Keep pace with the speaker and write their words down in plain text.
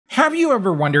Have you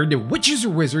ever wondered if witches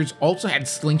or wizards also had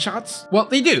slingshots? Well,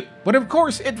 they do, but of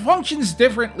course it functions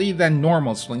differently than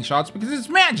normal slingshots because it's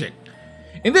magic.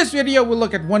 In this video, we'll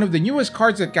look at one of the newest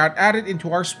cards that got added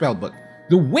into our spellbook,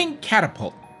 the Winged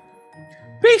Catapult.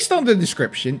 Based on the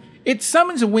description, it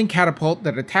summons a Winged Catapult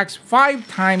that attacks 5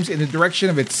 times in the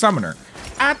direction of its summoner,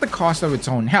 at the cost of its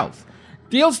own health.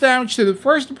 Deals damage to the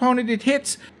first opponent it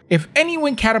hits. If any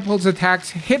Winged Catapult's attacks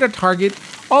hit a target,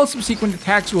 all subsequent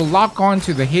attacks will lock on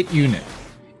to the hit unit.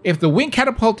 If the Winged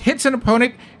Catapult hits an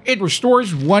opponent, it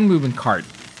restores 1 movement card.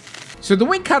 So the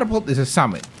Winged Catapult is a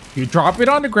summon. You drop it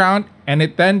on the ground, and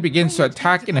it then begins to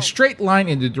attack in a straight line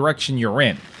in the direction you're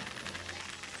in.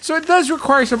 So it does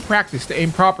require some practice to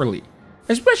aim properly,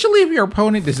 especially if your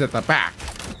opponent is at the back.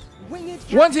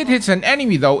 Once it hits an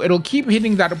enemy though, it'll keep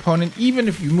hitting that opponent even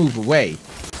if you move away.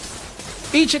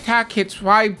 Each attack hits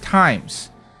 5 times.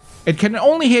 It can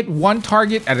only hit 1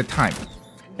 target at a time,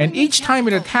 and each time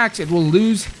it attacks it will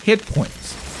lose hit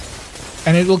points.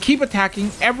 And it will keep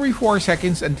attacking every 4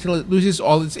 seconds until it loses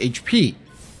all its HP.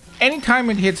 Anytime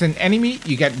it hits an enemy,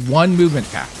 you get 1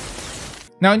 movement path.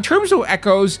 Now in terms of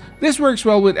echoes, this works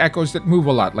well with echoes that move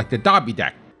a lot, like the Dobby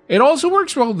deck. It also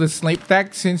works well with the Snape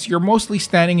deck since you're mostly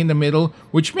standing in the middle,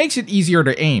 which makes it easier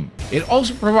to aim. It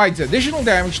also provides additional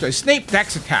damage to a Snape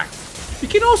deck's attack. You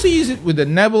can also use it with the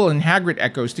Neville and Hagrid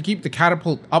echoes to keep the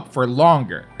catapult up for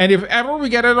longer. And if ever we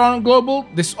get it on global,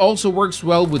 this also works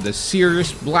well with the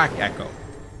Sirius Black Echo.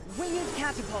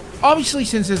 Obviously,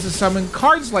 since it's a summon,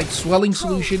 cards like Swelling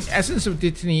Solution, Essence of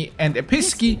Dittany, and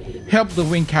Episki help the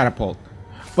Winged Catapult.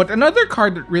 But another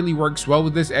card that really works well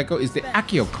with this echo is the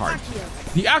Accio card.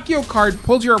 The Accio card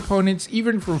pulls your opponents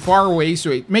even from far away, so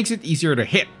it makes it easier to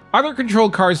hit. Other control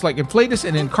cards like Inflatus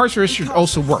and Incarcerus should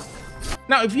also work.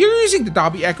 Now, if you're using the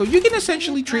Dobby Echo, you can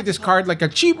essentially treat this card like a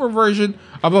cheaper version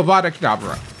of Avada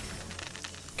Kedavra.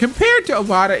 Compared to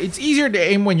Avada, it's easier to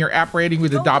aim when you're apparating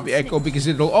with the Dobby Echo because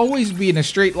it'll always be in a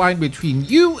straight line between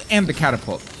you and the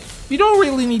catapult. You don't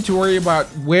really need to worry about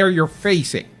where you're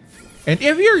facing. And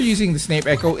if you're using the Snape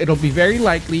Echo, it'll be very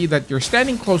likely that you're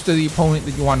standing close to the opponent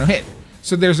that you want to hit.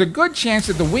 So there's a good chance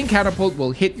that the Winged Catapult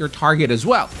will hit your target as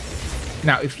well.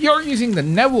 Now, if you're using the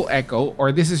Neville Echo,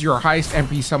 or this is your highest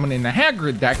MP summon in the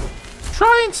Hagrid deck,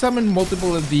 try and summon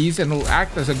multiple of these and it'll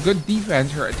act as a good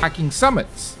defense for attacking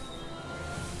summons.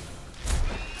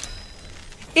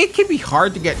 It can be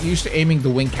hard to get used to aiming the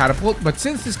Winged Catapult, but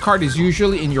since this card is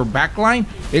usually in your backline,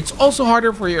 it's also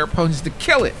harder for your opponents to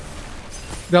kill it.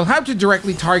 They'll have to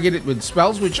directly target it with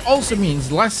spells, which also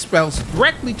means less spells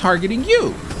directly targeting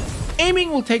you.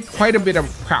 Aiming will take quite a bit of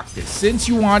practice, since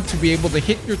you want to be able to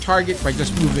hit your target by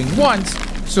just moving once,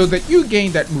 so that you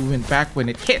gain that movement back when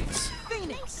it hits.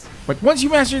 But once you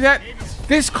master that,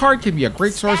 this card can be a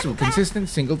great source of consistent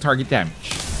single target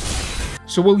damage.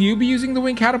 So will you be using the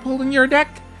Winged Catapult in your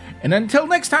deck? And until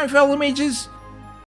next time, fellow mages,